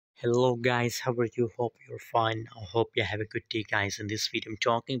Hello guys, how are you? Hope you're fine. I hope you have a good day guys. In this video I'm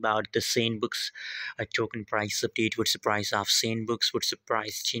talking about the sandbox token price update. What's the price of sandbox? What's the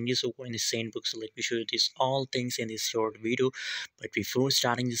price changes over in the sandbox? So let me show you these all things in this short video. But before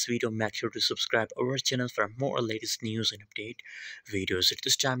starting this video, make sure to subscribe our channel for more latest news and update videos. At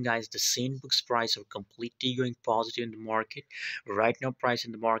this time guys, the sandbox price are completely going positive in the market. Right now price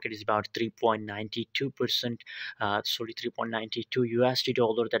in the market is about 3.92%, 3.92 USD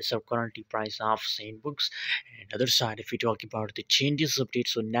dollar. That's our currently price of sandbox. And other side, if we talk about the changes update,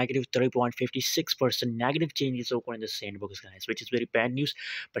 so negative 3.56% negative changes occur in the sandbox guys, which is very bad news.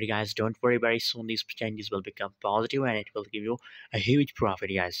 But guys, don't worry, very soon these changes will become positive and it will give you a huge profit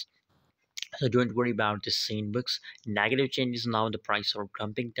guys. So don't worry about the sandbox. Negative changes now, the price are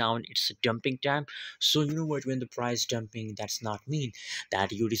dumping down. It's a dumping time. So you know what, when the price dumping, that's not mean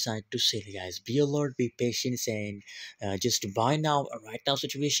that you decide to sell guys. Be alert, be patient, and just buy now, right now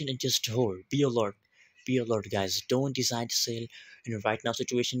situation, and just hold. Be alert. Be alert guys, don't decide to sell in a right now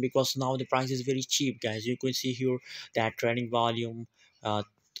situation, because now the price is very cheap guys. You can see here that trading volume,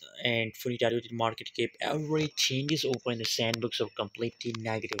 and fully diluted market cap, every changes over in the sandbox are completely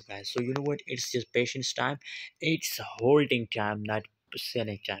negative guys. So you know what, it's just patience time, it's holding time, not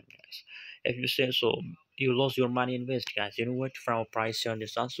selling time guys. If you say so, you lost your money invest guys. You know what, from a price on,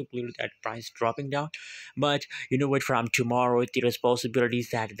 it's also clear that price dropping down. But you know what, from tomorrow there is possibilities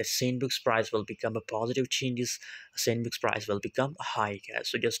that the sandbox price will become a positive changes. Sandbox price will become high guys.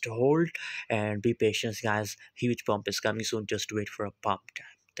 So just hold and be patient guys. Huge pump is coming soon, just wait for a pump time.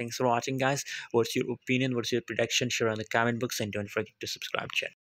 Thanks for watching guys. What's your opinion? What's your prediction? Share on the comment box and don't forget to subscribe channel.